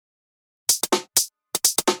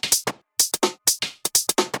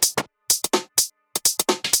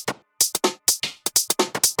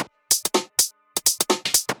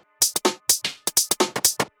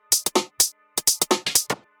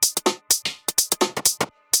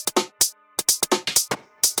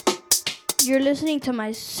You're listening to my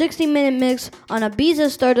 60-minute mix on Ibiza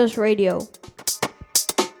Stardust Radio.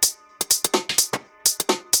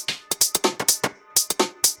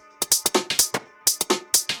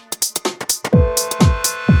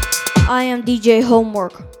 I am DJ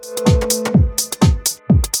Homework.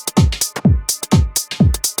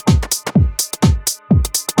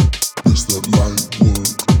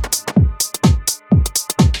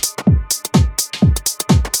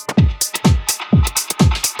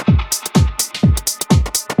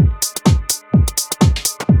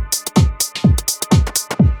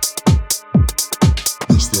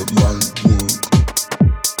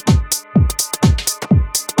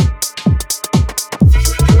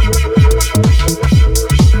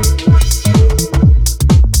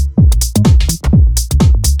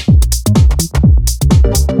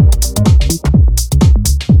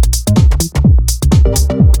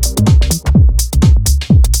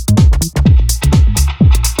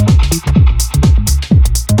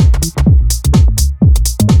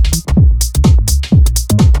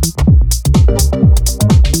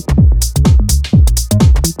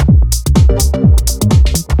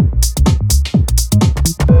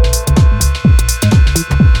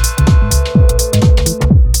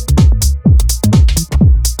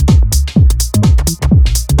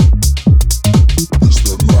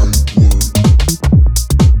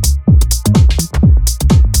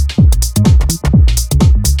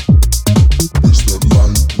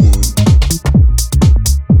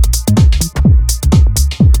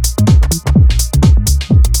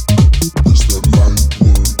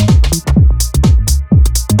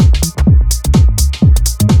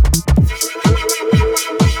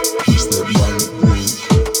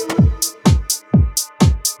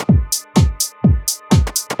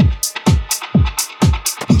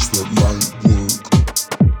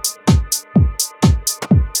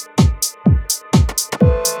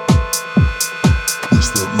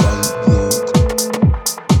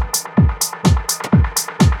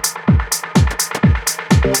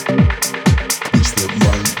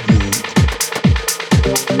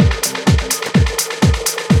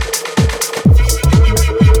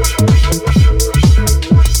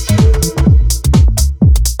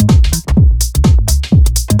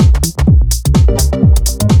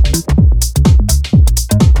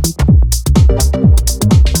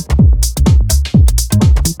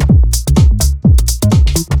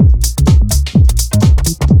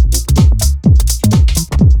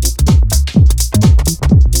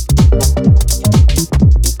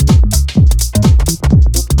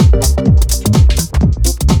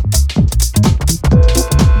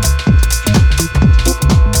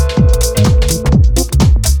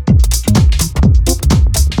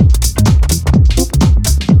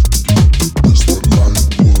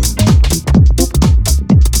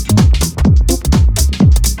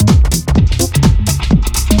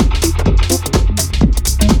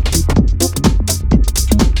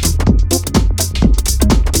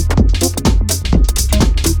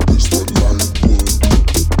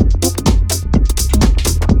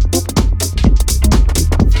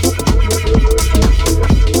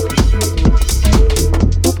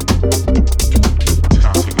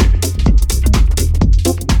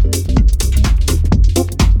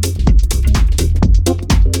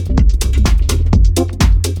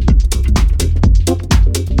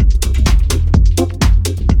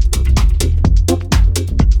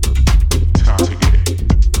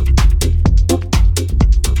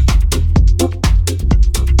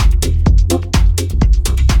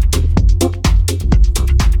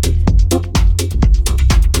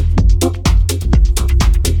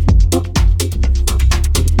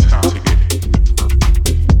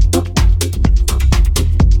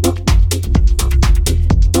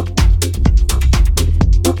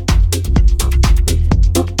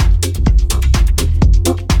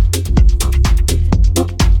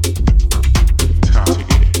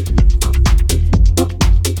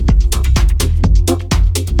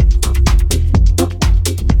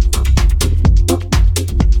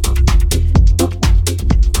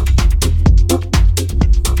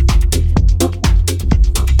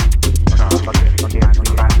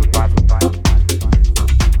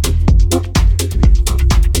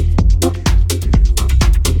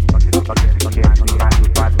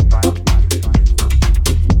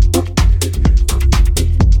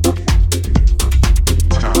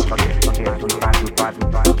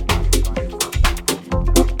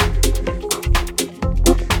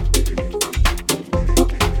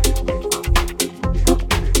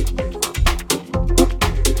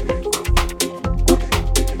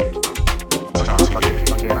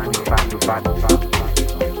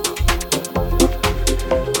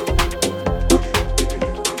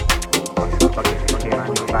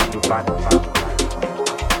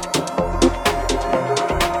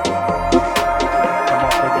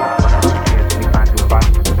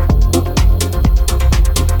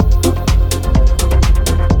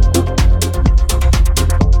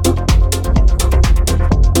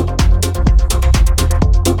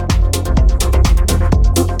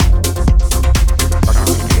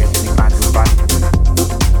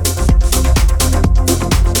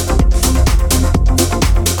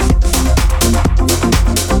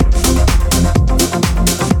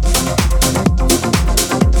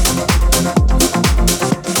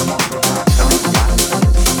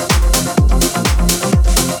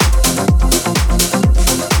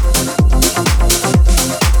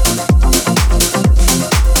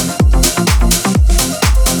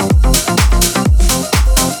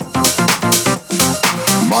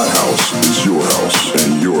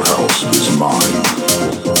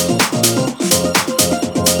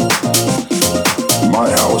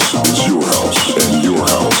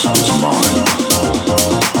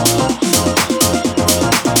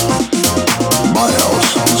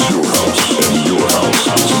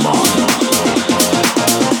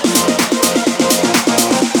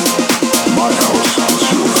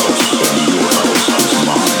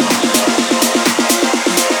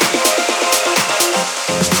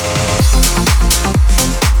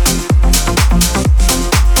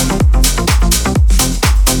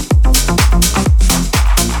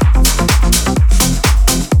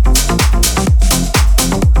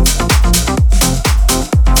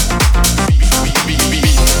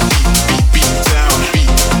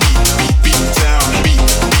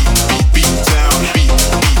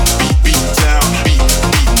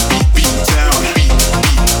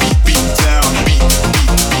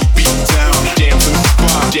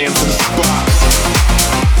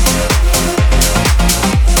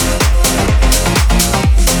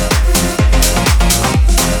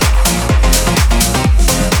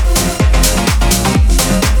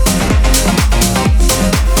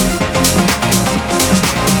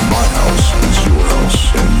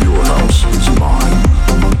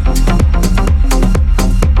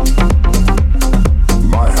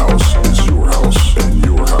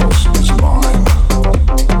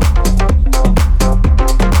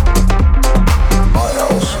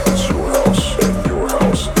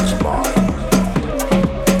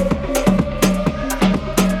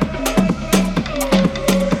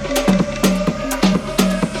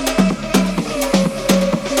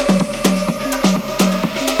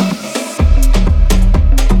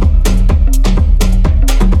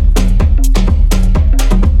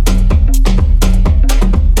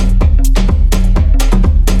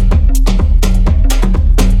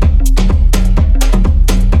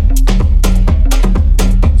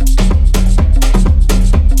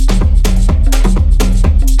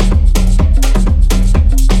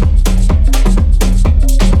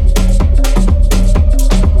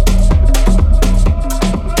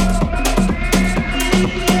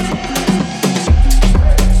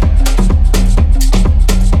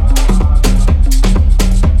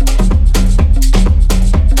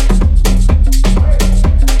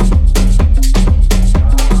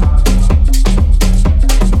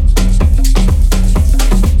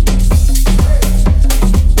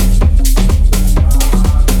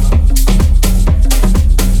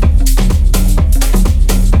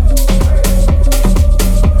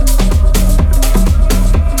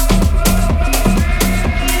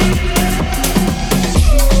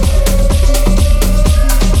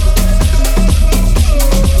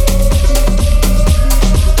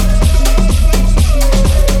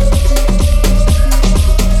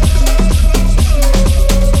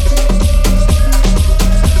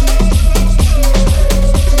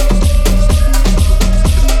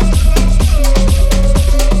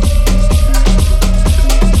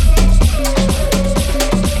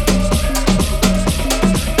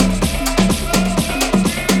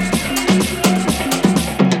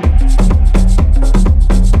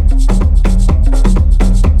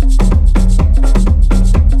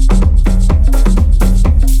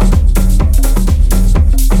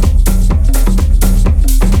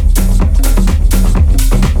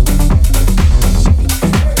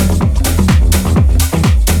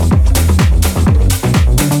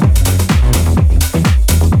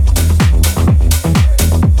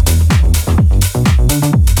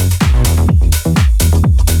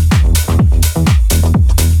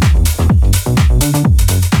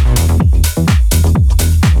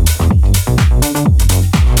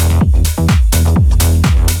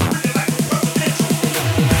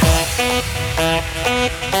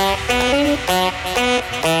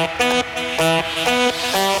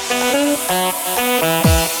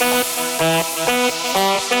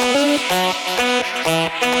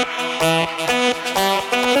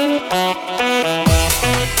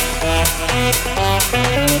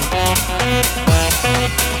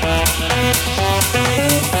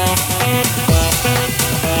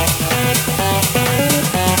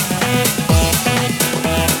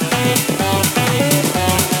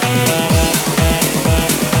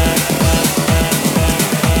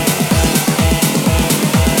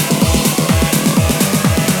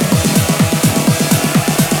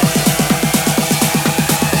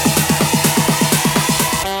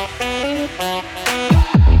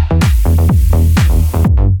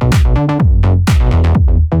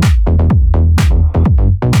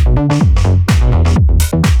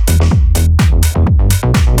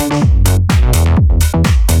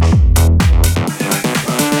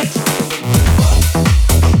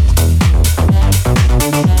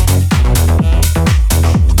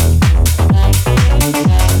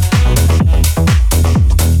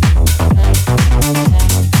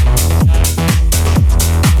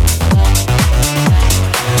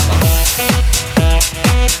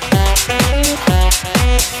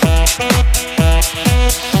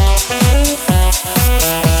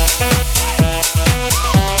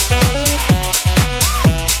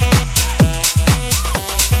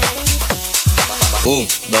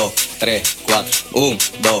 1,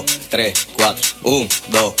 2, 3, 4. 1,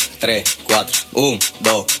 2, 3, 4. 1,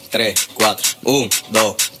 2, 3, 4. 1,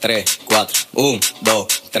 2, 3, 4. 1, 2,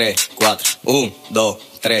 3, 4. 1, 2,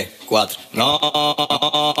 3, 4. No.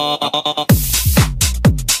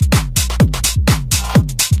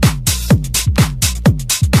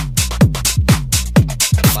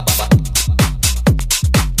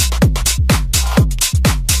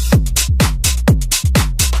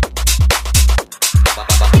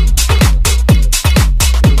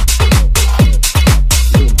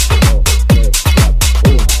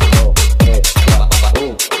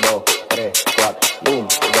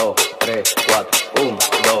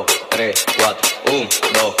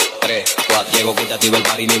 Llego quitativo el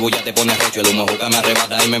party, mi bulla te pone recho. El humo juca me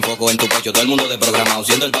arrebata y me enfoco en tu pecho. Todo el mundo desprogramado,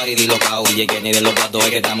 siendo el party dislocado. Y que ni de los platos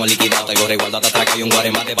es que estamos liquidados. Te corre igual, te atraca y un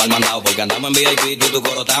guaremate pa'l mandado. Porque andamos en VIP, tú y tu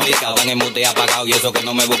coro tan picado. Tan en mute apagado y eso que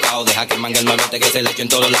no me he buscado. Deja que mangue el nuevote que se le eche en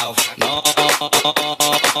todos lados. No.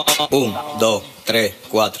 1, 2, 3,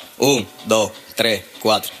 4. 1, 2, 3,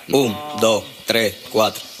 4. 1, 2, 3,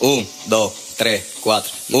 4. 1, 2, 3,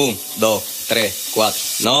 4. 1, 2, 3, 4.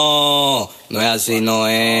 No, no es así, no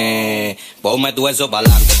es. Ponme tu eso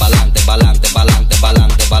pa'lante, pa'lante, pa'lante, pa'lante,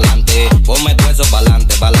 pa'lante, pa'lante. Ponme tu eso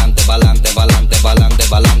pa'lante, pa'lante, pa'lante, pa'lante, pa'lante,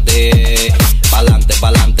 pa'lante. Pa'lante,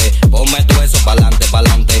 pa'lante. Ponme tu eso pa'lante,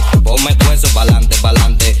 pa'lante. Ponme tu eso pa'lante,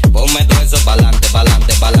 pa'lante. Ponme tu eso pa'lante,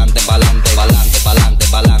 pa'lante, pa'lante, pa'lante, pa'lante, pa'lante, pa'lante,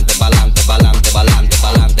 pa'lante, pa'lante, pa'lante,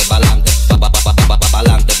 pa'lante,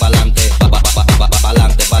 pa'lante, pa'lante, pa'lante,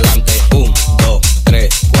 pa'lante, pa'lante. 1, 2, 3,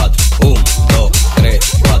 4. 1, 2, 3,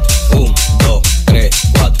 4. 1, 2, 3,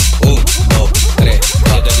 4. 1, 2, 3,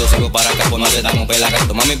 4. Exclusivo para acá, pues no te damos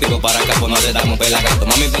pelagato. Mami, pico para acá, pues no te damos pelagato.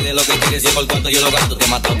 Mami, pide lo que quieres y por cuanto yo lo gasto. Te he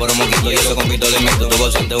matado por un moquito y eso con pito le meto. Tuvo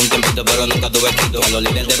ausente un tiempito, pero nunca tuve quito. A los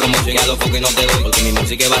líderes de promoción y a los focos no te doy. Porque mi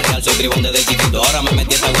música es barrial, soy tribón desde chiquito. Ahora me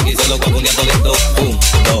metí esta wiki y se lo voy a un día todito. 1,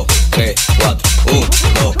 2, 3, 4. 1,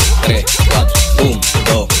 2, 3, 4. 1,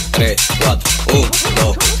 2, 3, 4. 1,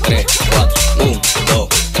 2, 3, 4. 1, 2,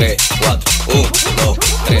 3, 4. 1, 2,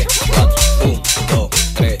 3, 4. 1, 2, 3, 4. 1, 2,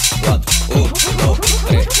 3, 4. 1, 2,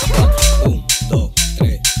 3, 4. 1, 2, 3,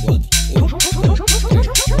 4.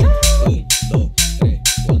 1, 2, 3,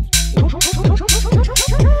 4.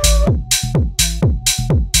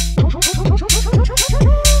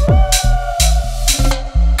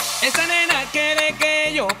 Esa nena quiere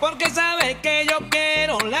que yo, porque sabe que yo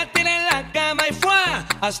quiero. La tiene en la cama y fue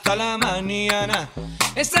hasta la mañana.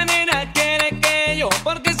 Esa nena quiere que yo,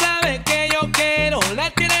 porque sabe que yo quiero.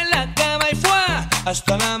 La tiene en la cama y fue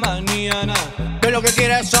hasta la mañana. ¿Qué es lo que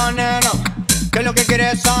quiere esa nena? ¿Qué es lo que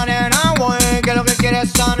quiere esa nena, güey? ¿Qué es lo que quiere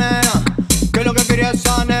esa nena? ¿Qué es lo que quiere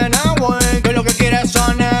esa nena, güey? ¿Qué es lo que quiere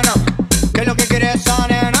esa nena? ¿Qué es lo que quiere esa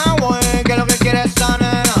nena, güey? ¿Qué es lo que quiere esa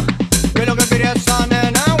nena? ¿Qué es lo que quiere esa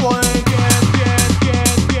nena, güey?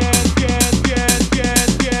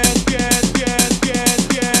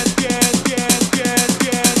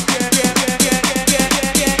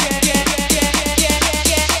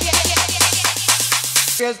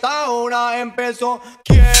 Fiesta ahora empezó.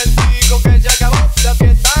 ¿Quién dijo que se acabó? La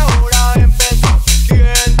fiesta ahora empezó.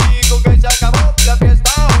 ¿Quién dijo que se acabó? La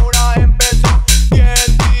fiesta ahora empezó. ¿Quién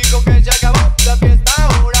dijo que se acabó? La fiesta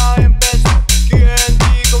ahora empezó. ¿Quién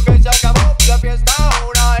dijo que se acabó? La fiesta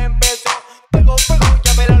ahora empezó. Fuego, fuego,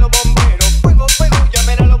 llamen a los bomberos. Fuego, fuego,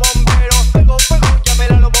 llamen a los bomberos. Fuego, fuego,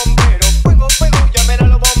 llamen a los bomberos. Fuego, fuego, llamen a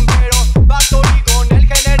los bomberos. Pato y con el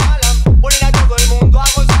general ponen a todo el mundo a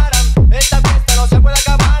gozar. Esta fiesta no se puede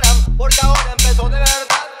acabar, porque ahora empezó de verdad.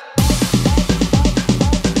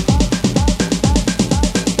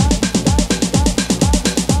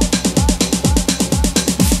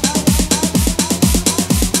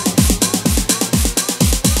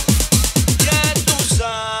 Ya tú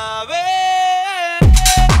sabes.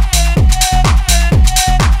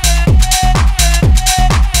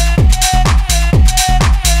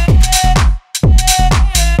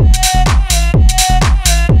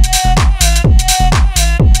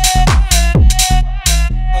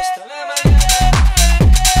 Hasta la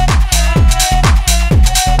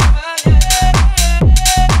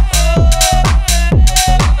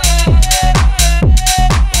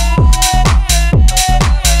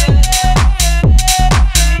mañana.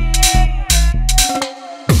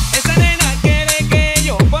 Esa nena quiere que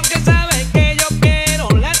yo, porque sabe que yo quiero.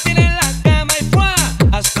 La tiene en la cama y fue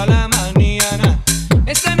hasta la mañana.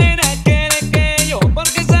 Esa nena quiere que yo,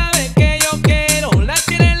 porque sabe que yo quiero. La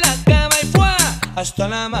tiene en la cama y fue hasta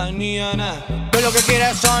la mañana. ¿Qué es lo que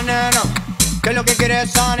quiere esa nena? ¿Qué es lo que quiere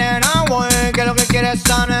esa nena, güey? ¿Qué es lo que quiere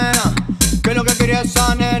esa nena? ¿Qué es lo que quiere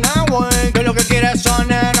esa nena, güey? ¿Qué es lo que quiere esa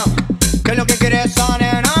nena? ¿Qué es lo que quiere esa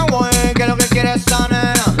nena, güey? ¿Qué es lo que quiere esa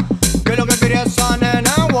nena? ¿Qué es lo que quiere esa nena?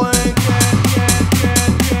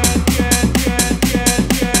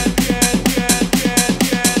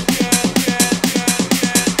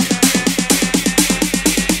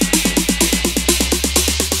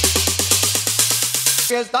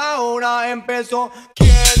 ahora empezó?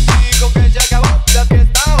 ¿Quién dijo que se acabó? La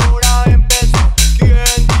fiesta ahora empezó.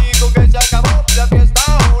 ¿Quién dijo que se acabó? La fiesta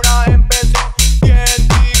ahora empezó. ¿Quién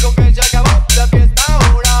dijo que se acabó? La fiesta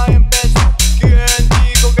ahora empezó. ¿Quién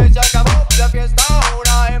dijo que se acabó? La fiesta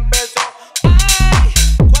ahora empezó. Ay,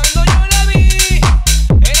 cuando yo la vi,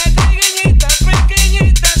 era pequeñita,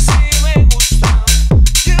 pequeñita, sí me gusta.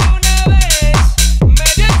 Y una vez me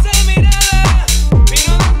dio esa mirada,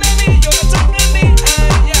 vino donde mí, yo la sorprendí,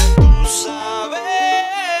 ay, ya tú sabes.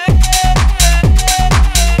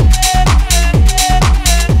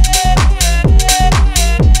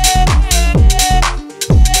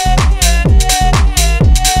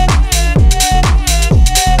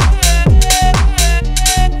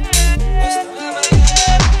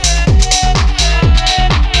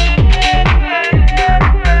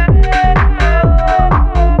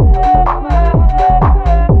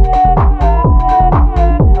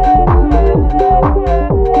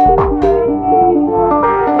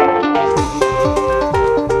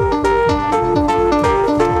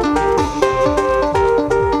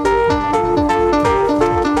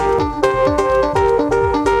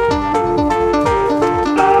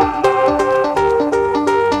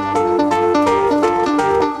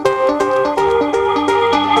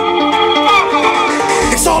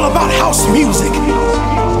 It's all about house music.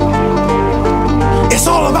 It's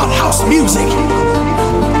all about house music.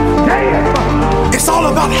 It's all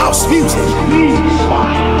about house music.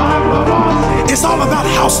 It's all about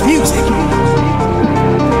house music.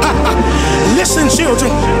 Listen,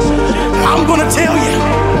 children, I'm gonna tell you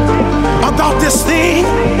about this thing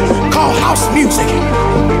called house music.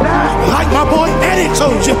 Like my boy Eddie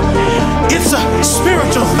told you, it's a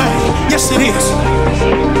spiritual thing. Yes, it is.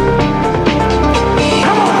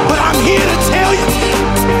 But I'm here to tell you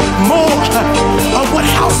more of what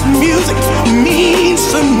house music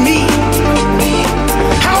means to me.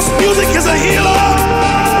 House music is a healer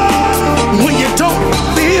when you don't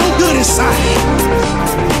feel good inside.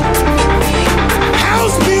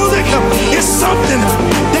 House music is something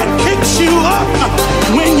that picks you up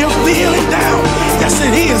when you're feeling down. Yes,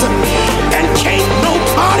 it is. And can't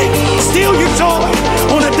nobody steal your joy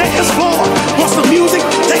on the dance floor once the music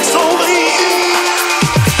takes over.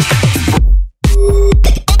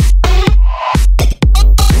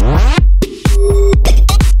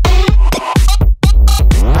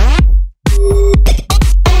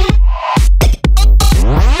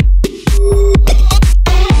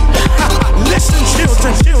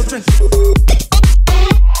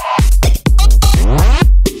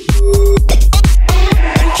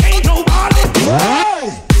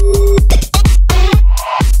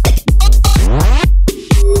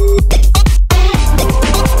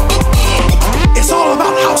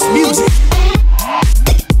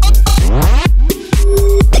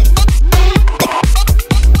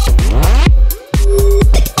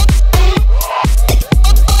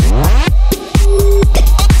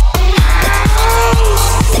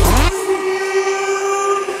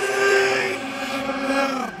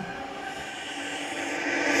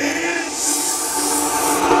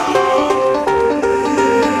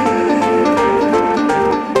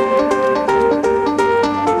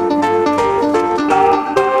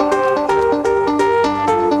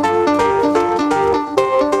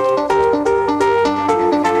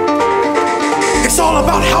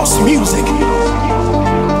 Music.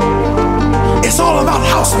 It's all about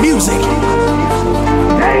house music.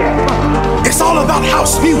 It's all about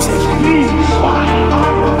house music.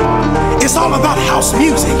 It's all about house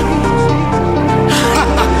music.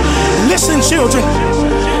 Listen, children,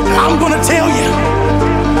 I'm gonna tell you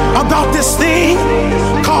about this thing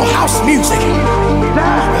called house music.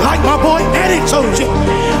 Like my boy Eddie told you,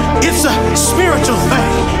 it's a spiritual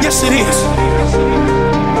thing. Yes, it is.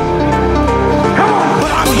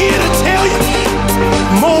 I'm here to tell you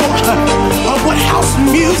more of what house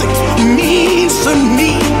music means to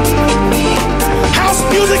me. House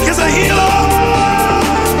music is a healer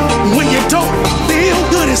when you don't feel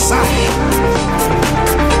good inside.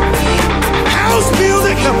 House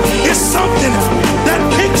music is something that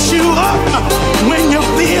picks you up when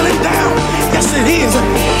you're feeling down. Yes, it is.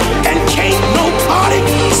 And can't nobody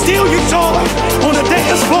steal your joy on the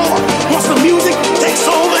dance floor once the music takes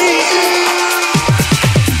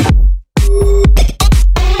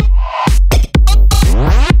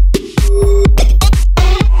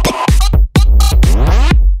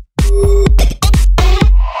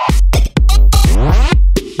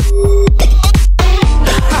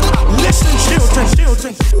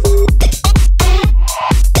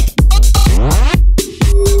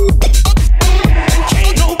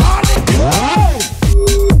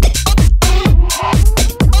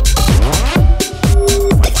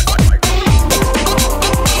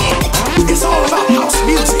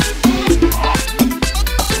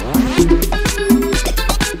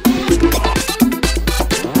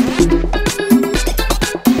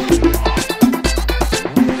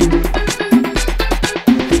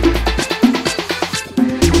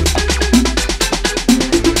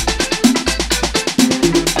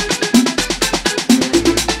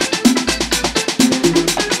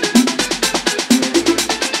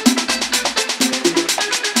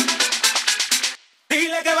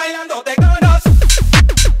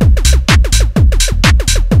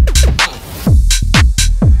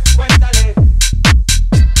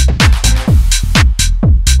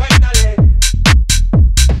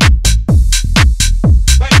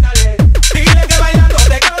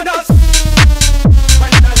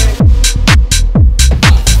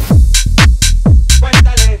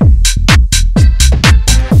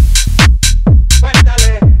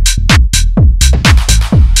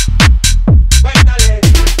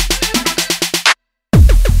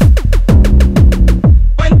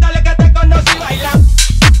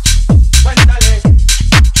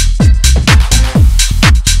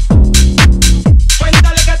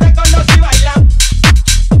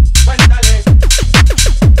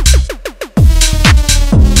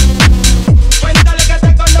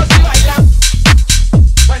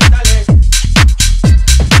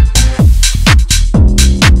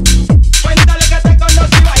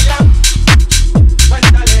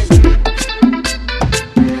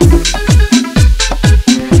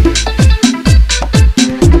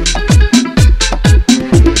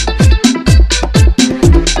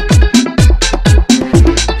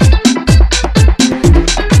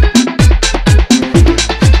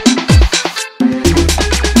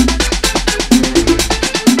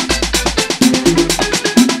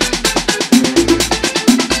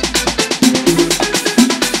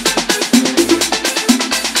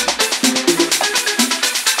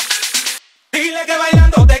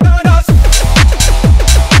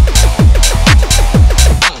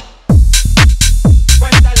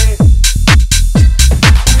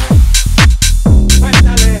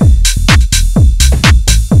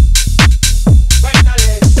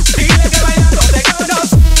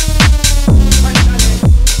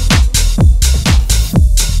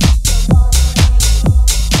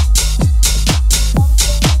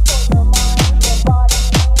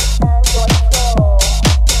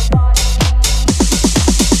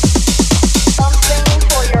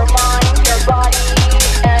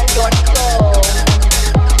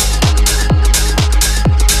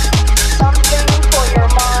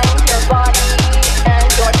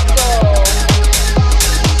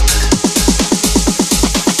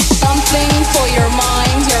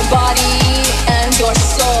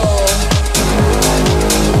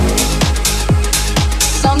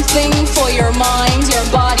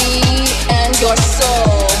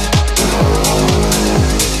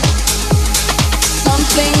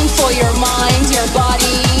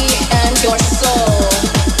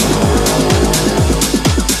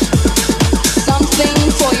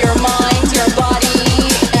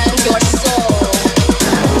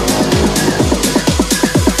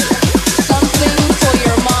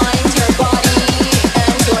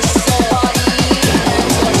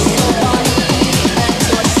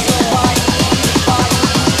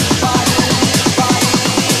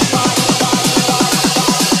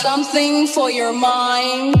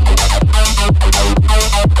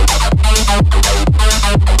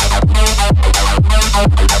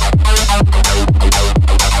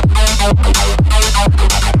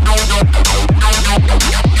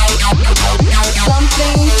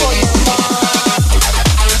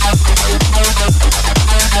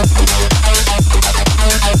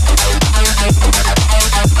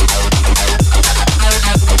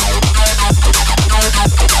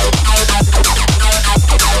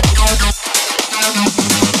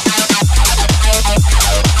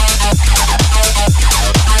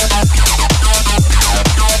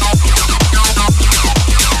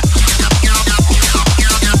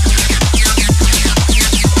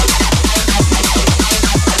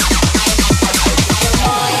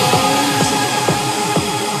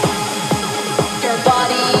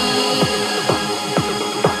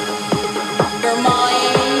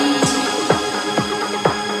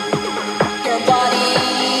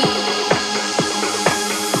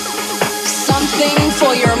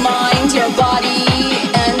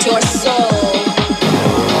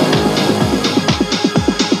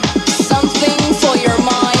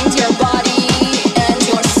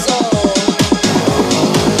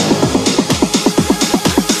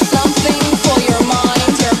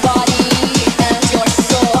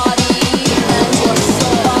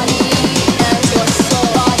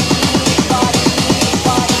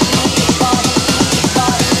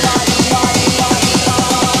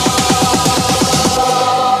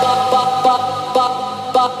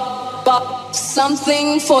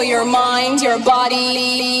for your mind, your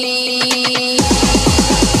body.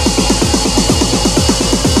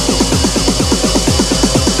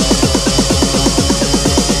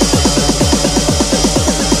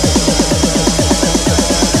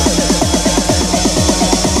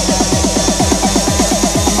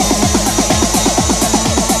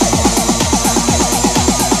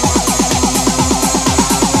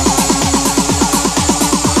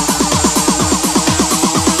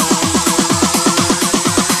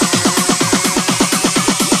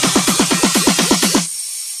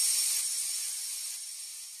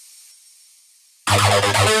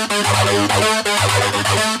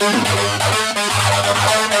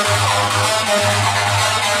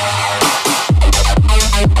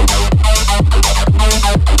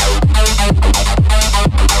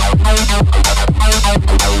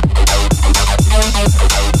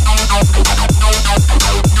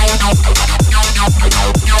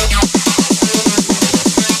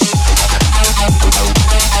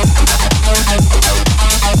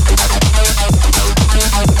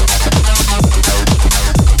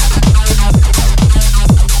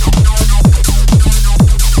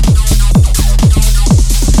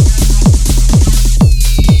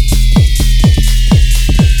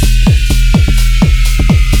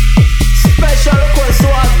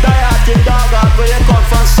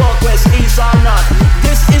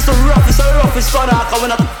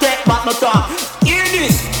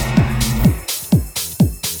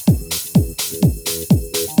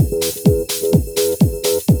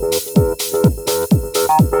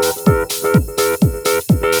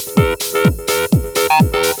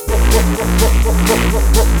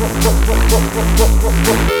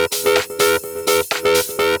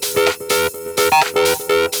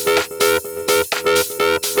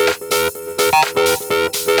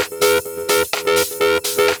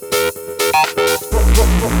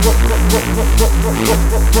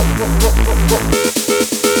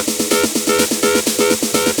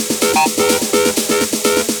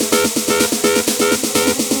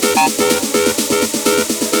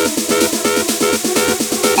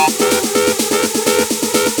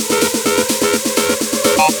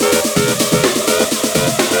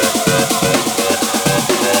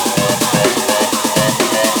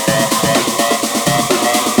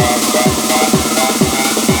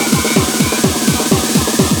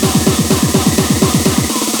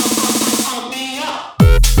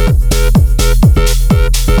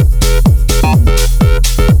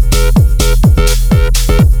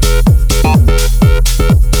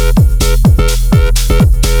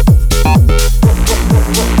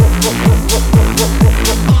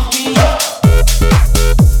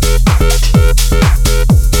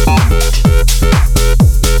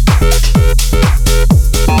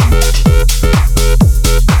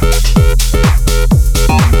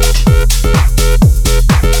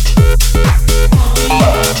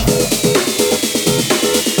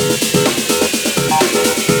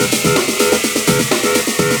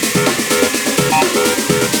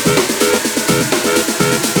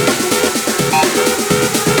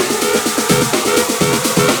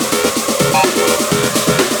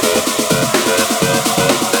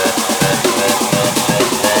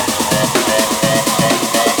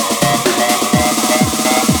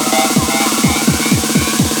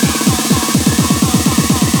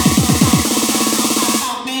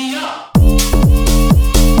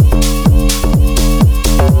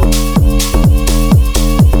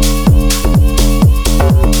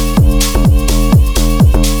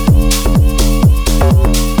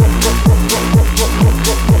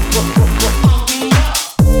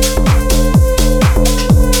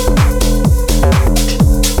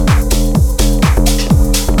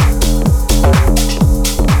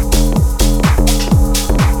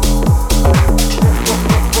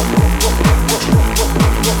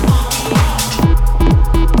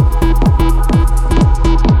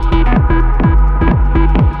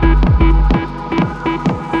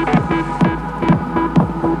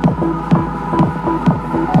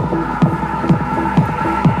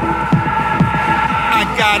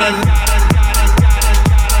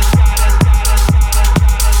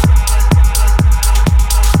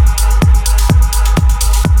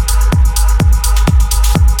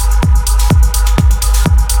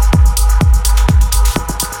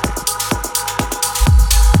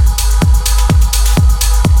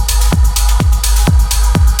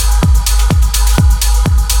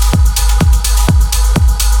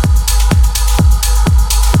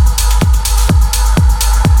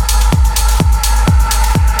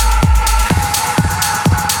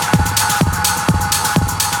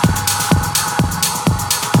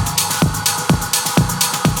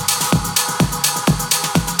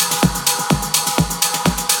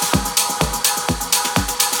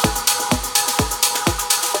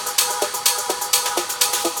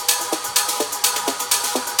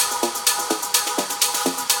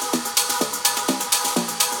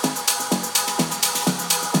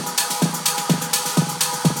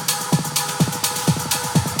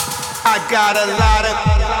 got a lot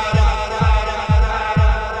of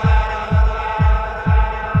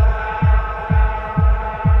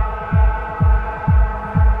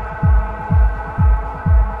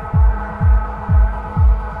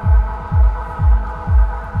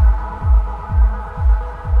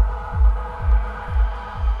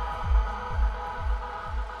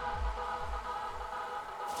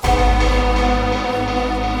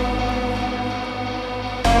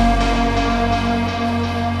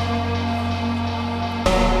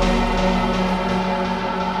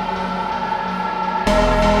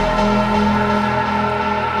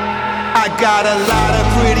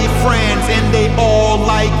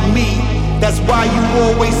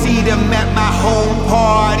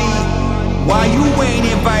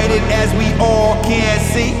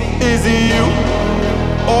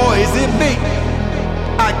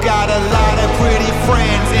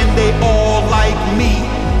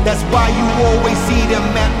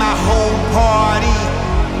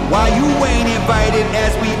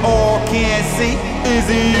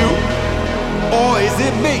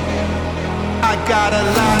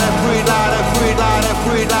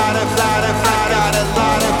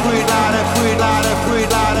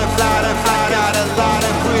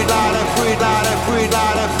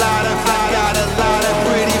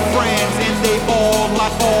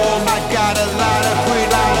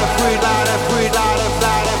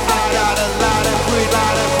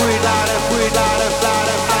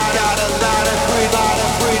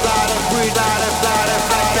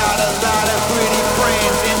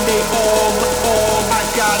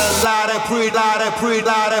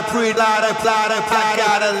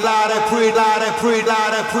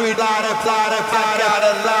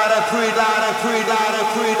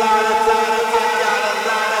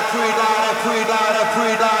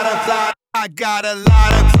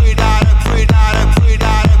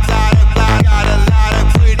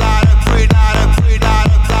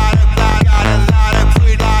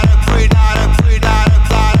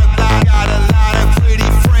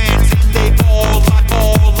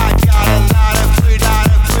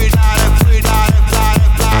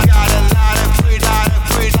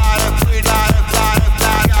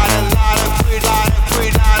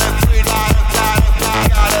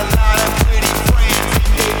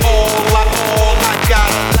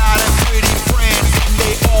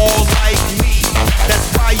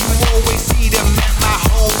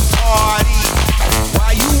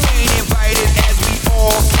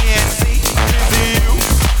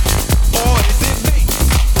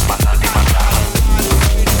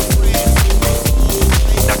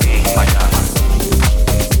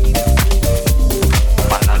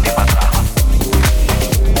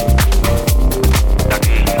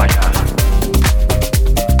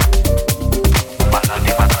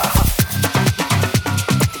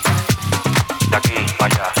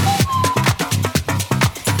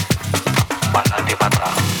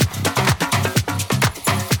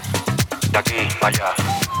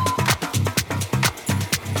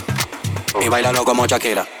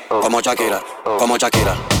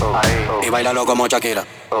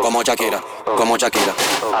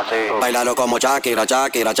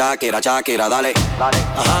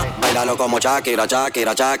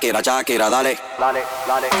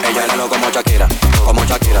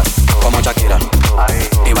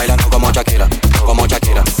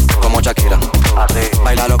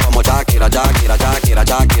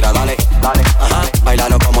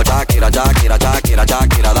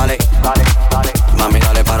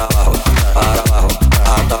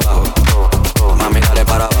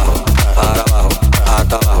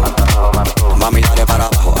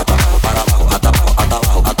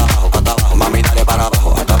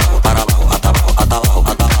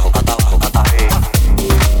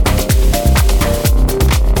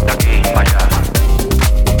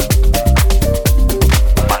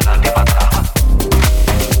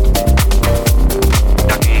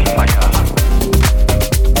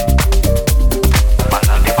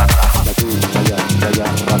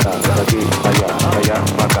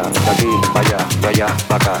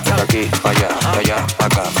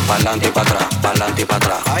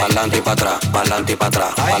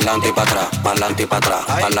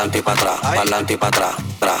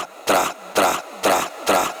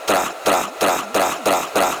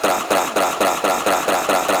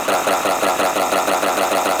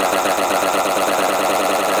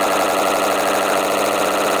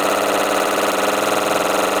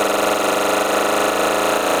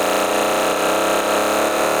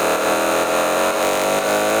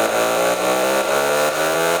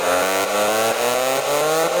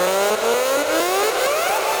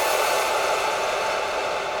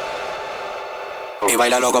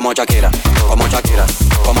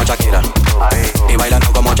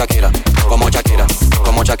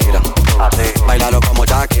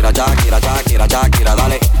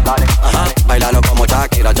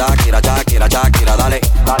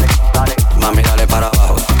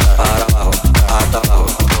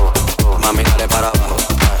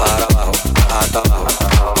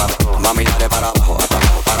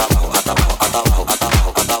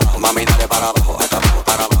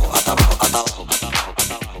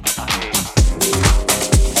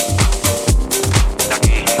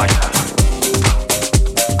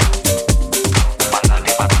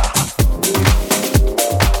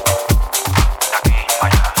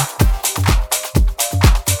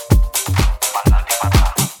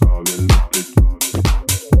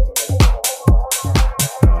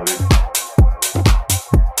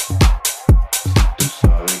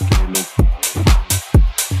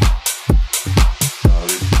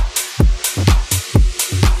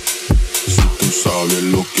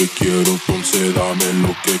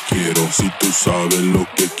lo que quiero. Si tú sabes lo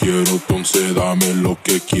que quiero, entonces dame lo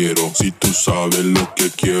que quiero. Si tú sabes lo que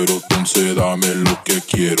quiero, entonces dame lo que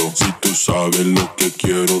quiero. Si tú sabes lo que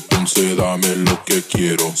quiero, entonces dame lo que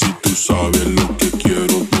quiero. Si tú sabes lo que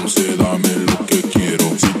quiero, entonces dame lo que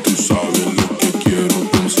quiero. Si tú sabes lo que quiero,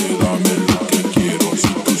 entonces dame lo que quiero. Si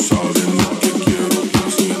tú sabes lo que quiero,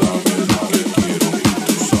 entonces dame lo que quiero.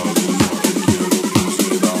 Si tú sabes lo que quiero,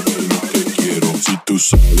 entonces dame lo que quiero. Si tú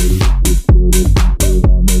sabes lo que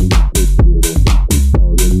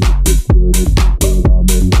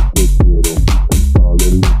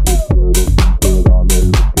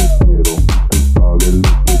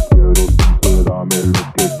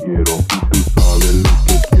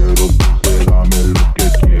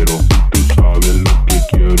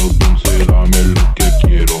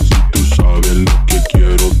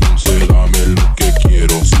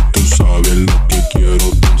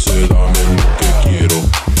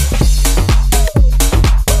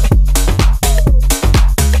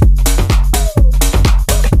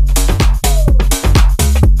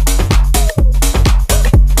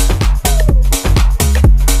dame lo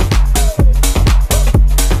que quiero. Si tú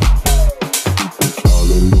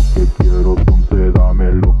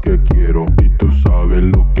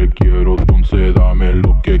sabes lo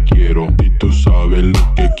que quiero,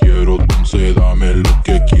 entonces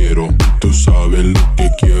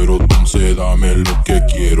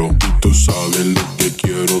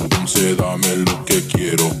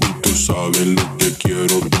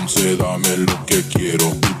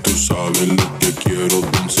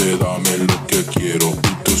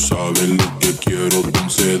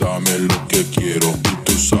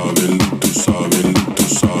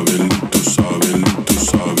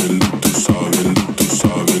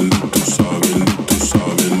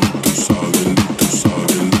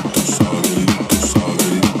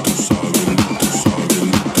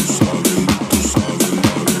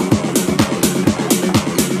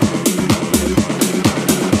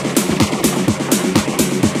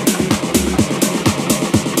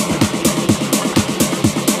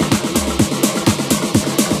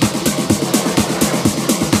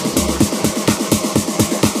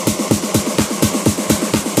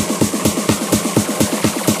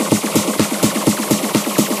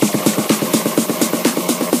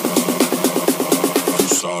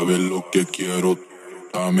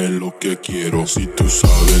dame lo que quiero. Si tú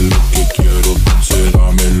sabes lo que quiero, entonces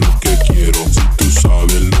dame lo que quiero. Si tú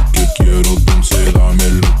sabes lo que quiero, entonces dame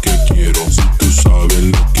lo que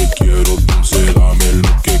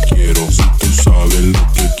quiero. Si tú sabes lo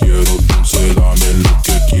que quiero, entonces dame lo que quiero. Dame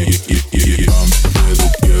lo que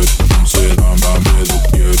quiero, entonces dame lo que quiero.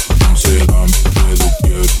 Entonces dame lo que quiero, entonces dame lo que quiero. Entonces dame lo que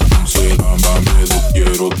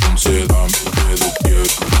quiero, entonces dame lo que quiero.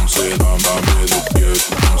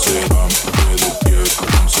 Entonces dame lo que quiero,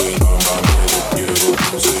 entonces dame lo que quiero.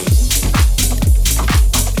 Entonces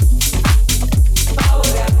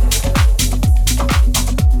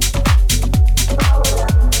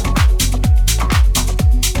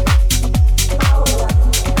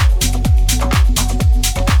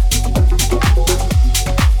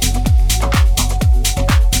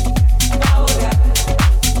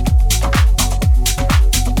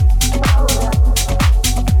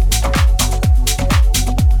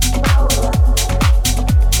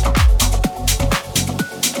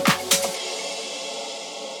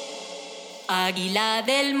Águila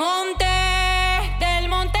del monte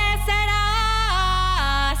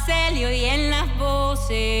será, se le oyen las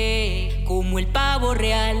voces como el pavo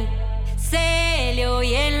real, se le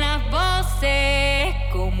oyen las voces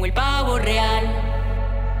como el pavo real.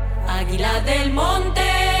 Águila del monte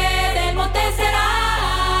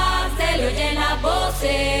será, se le oyen las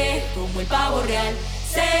voces como el pavo real,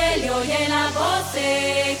 se le oyen las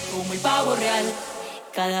voces como el pavo real.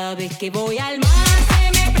 Cada vez que voy al mar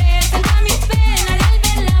se me presenta mis penas al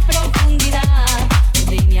ver la profundidad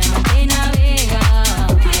donde mi amante navega.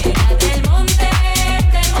 Águila del monte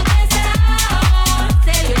será,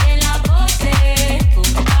 se le oyen las voces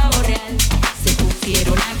como el pavo real. Se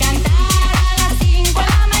pusieron a cantar a las 5 de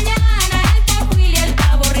la mañana el tacuil y el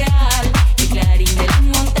pavo real, el clarín de las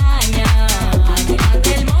montañas. Águila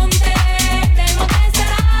del monte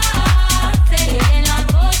será, se le oyen las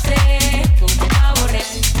voces como el pavo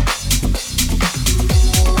real.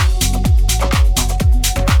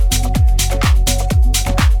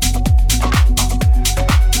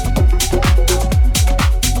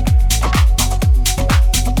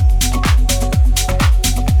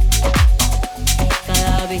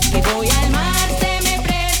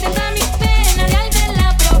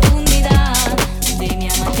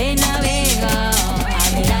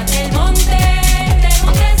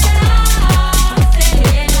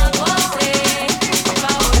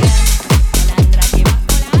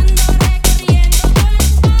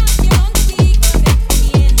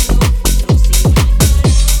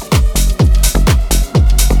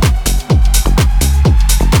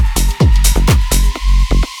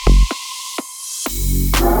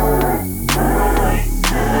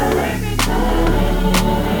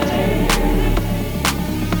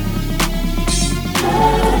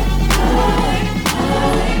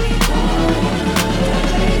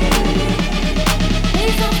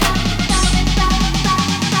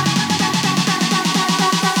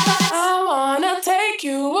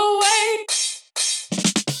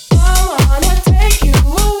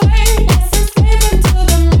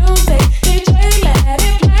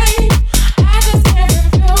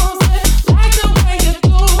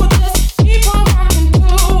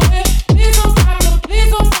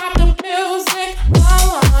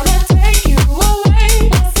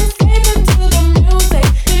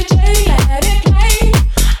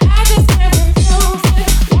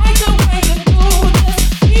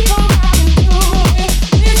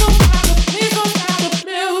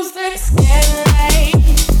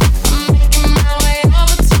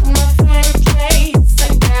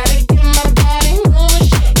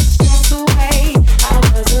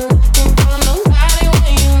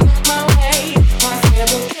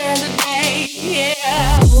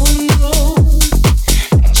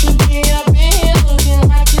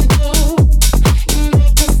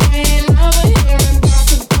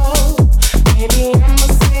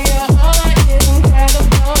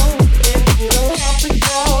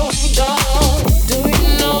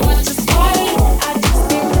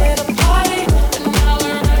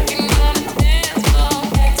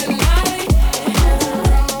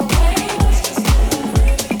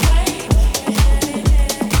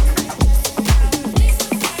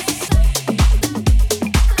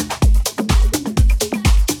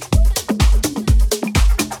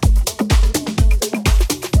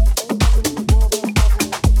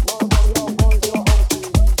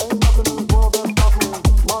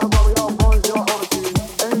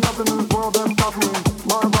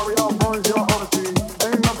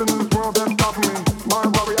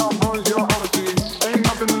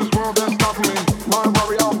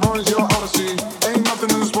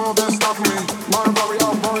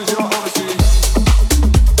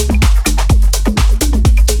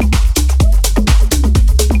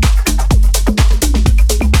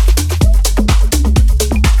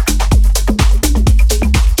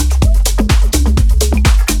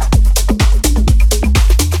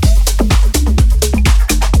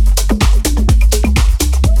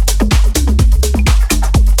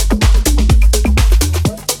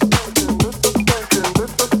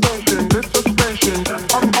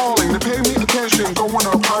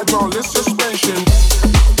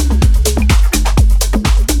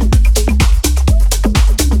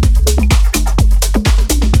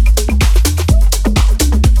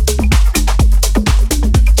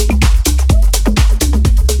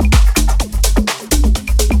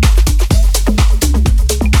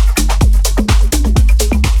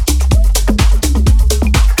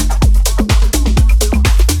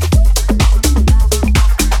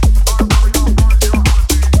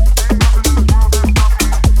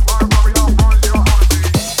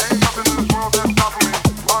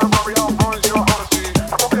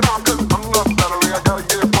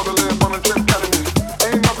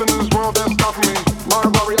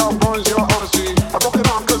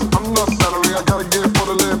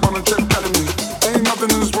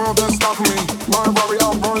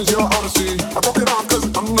 odyssey. I broke it off cause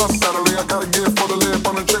I'm not Saturday. I gotta get for the lip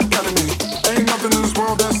on a trip academy. Ain't nothing in this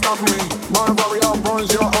world that's stopping me. My Rari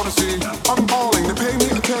outruns your odyssey. I'm balling, they pay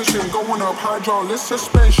me attention. Going up hydraulic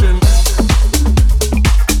suspension.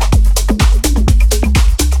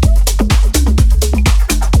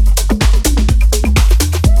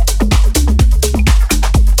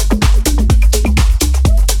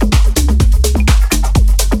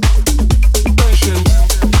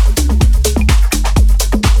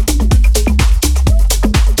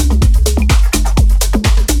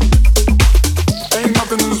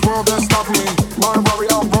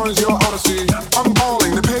 I'm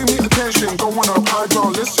balling, they pay me attention, going up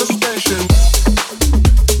hydraulic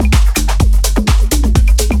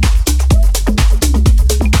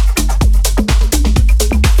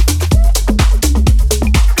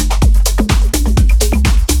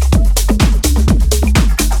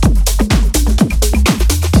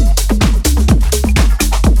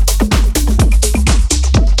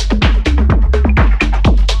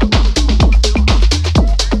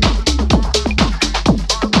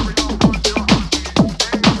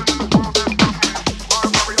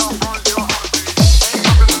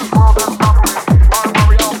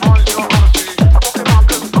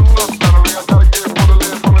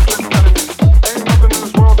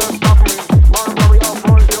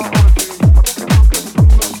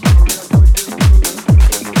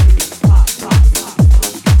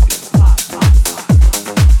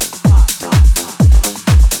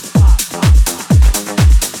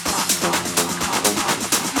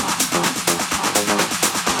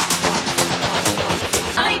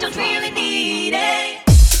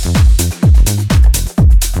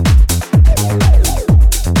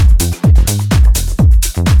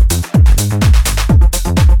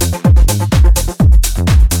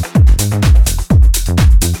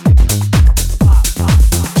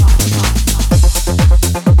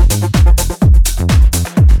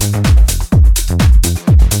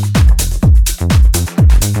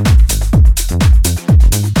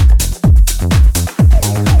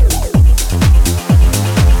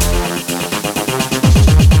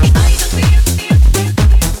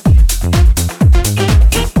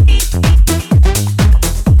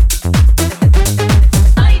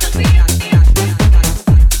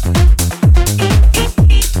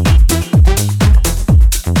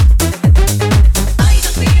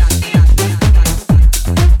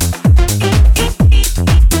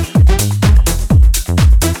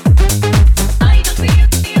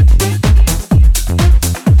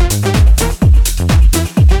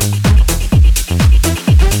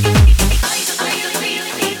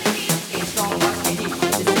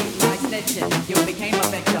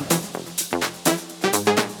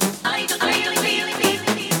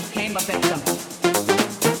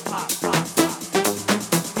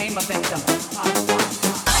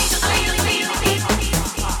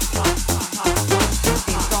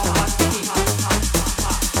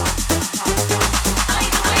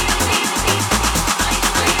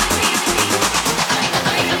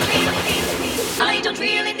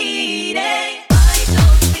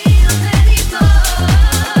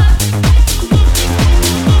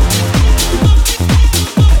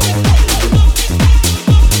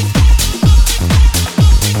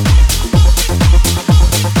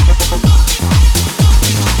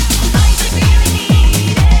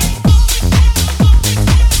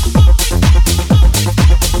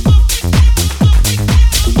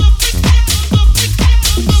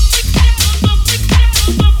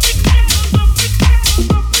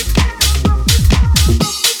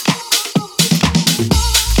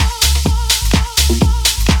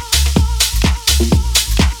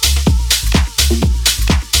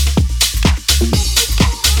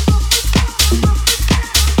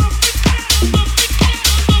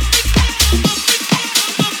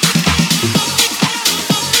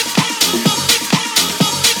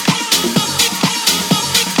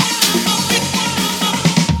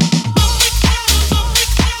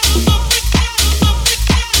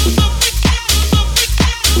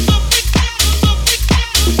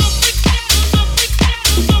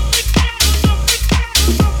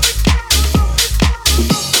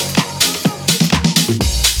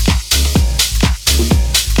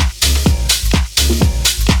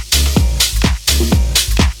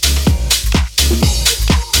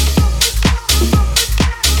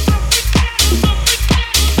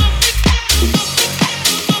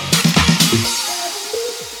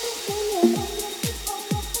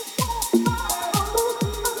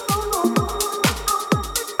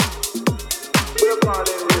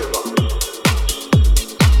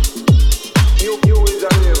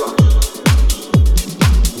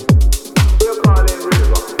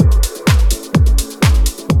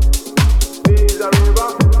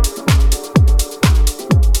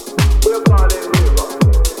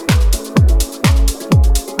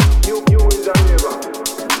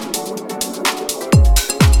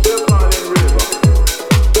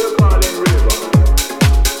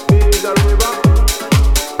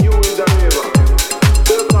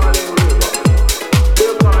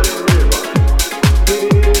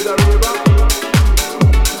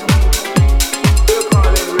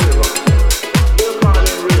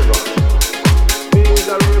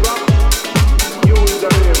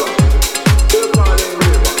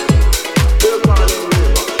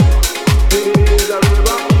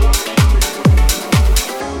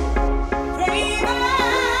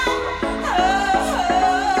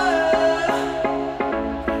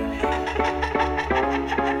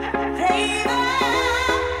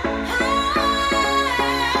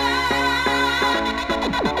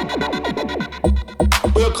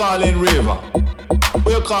calling raver?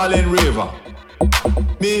 We calling raver.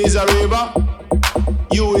 Me is a raver.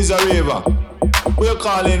 You is a raver. We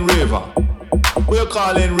calling raver. We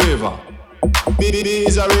calling raver. Me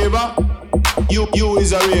is a raver. You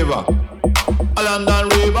is a raver. A London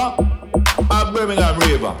raver. A Birmingham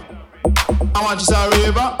raver. I want you to say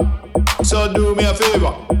raver. So do me a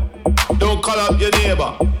favor. Don't call up your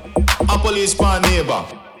neighbor. A policeman neighbor.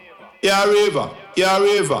 You're a raver. You're a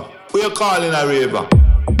raver. We're calling a raver.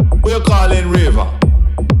 We're calling raver.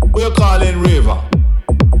 We're calling raver.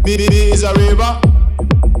 Me is a raver.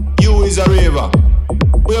 You is a raver.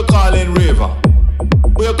 We're calling raver.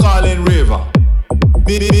 We're calling raver.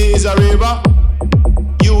 Me is a raver.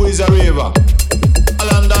 You is a raver. A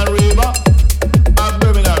London raver. A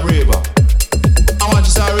Birmingham raver. I want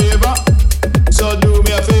you to say raver. So do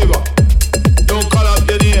me a favor. Don't call up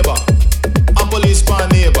your neighbor. A policeman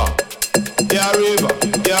neighbor. You're a raver.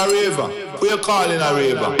 You're a raver. We're calling a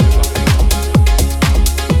raver.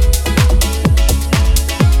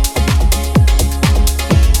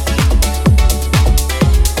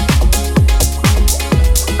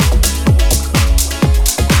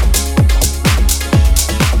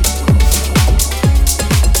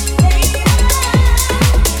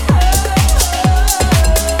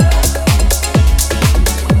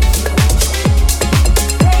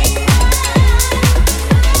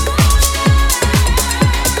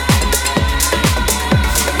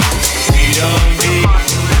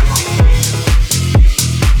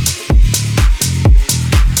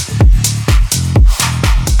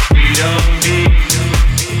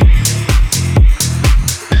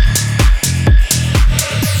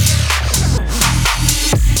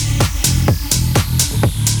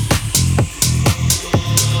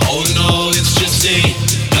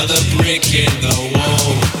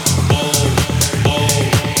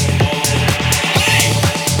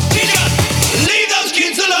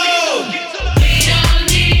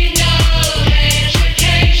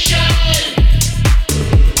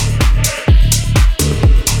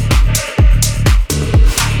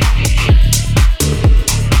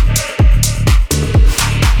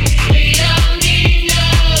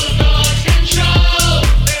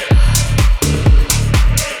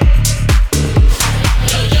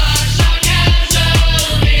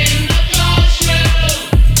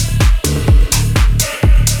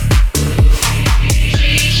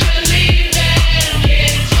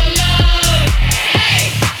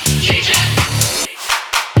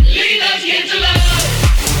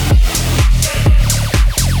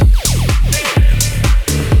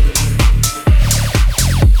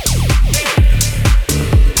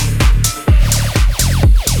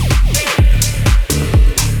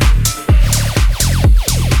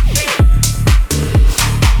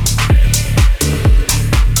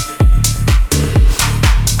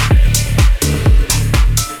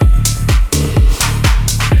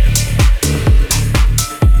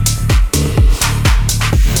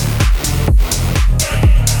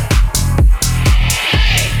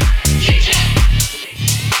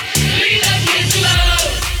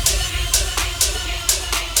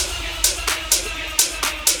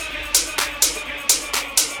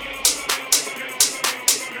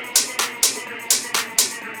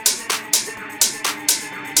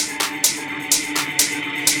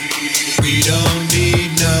 We don't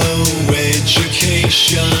need no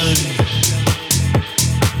education.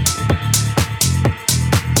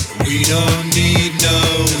 We don't need no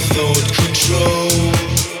thought control.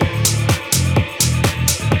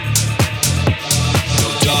 No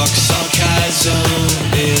dark sarcasm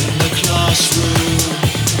in the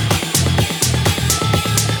classroom.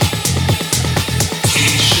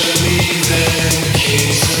 Teacher, leave them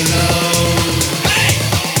kids alone.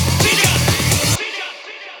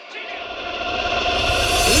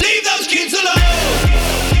 Leave those kids alone!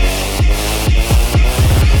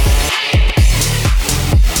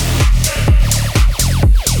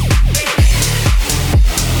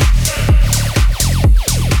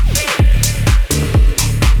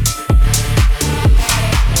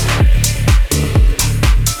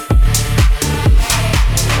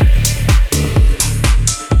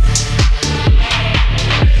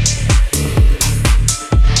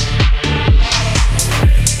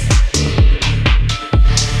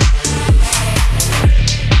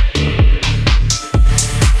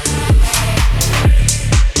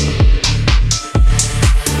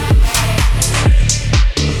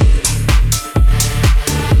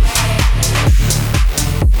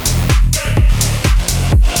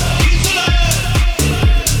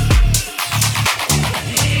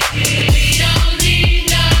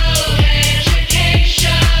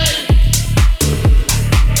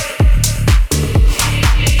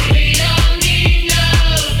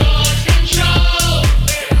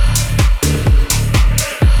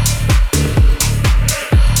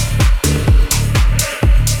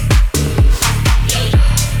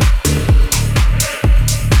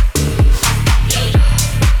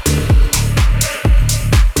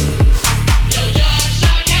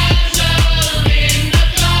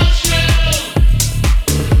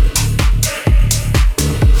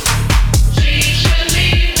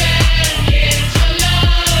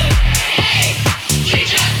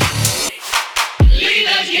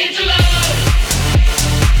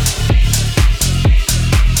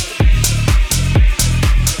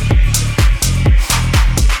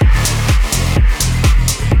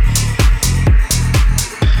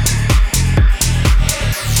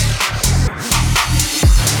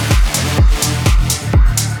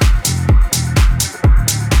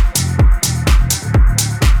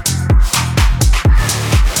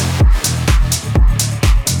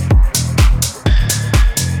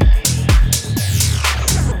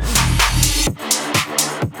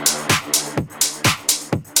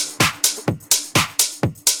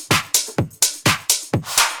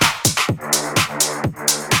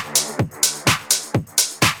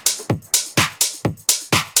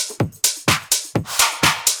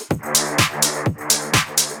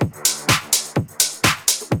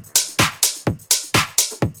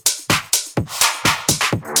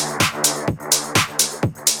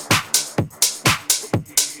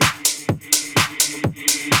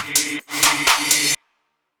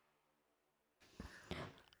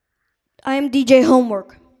 I am DJ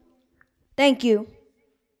Homework. Thank you.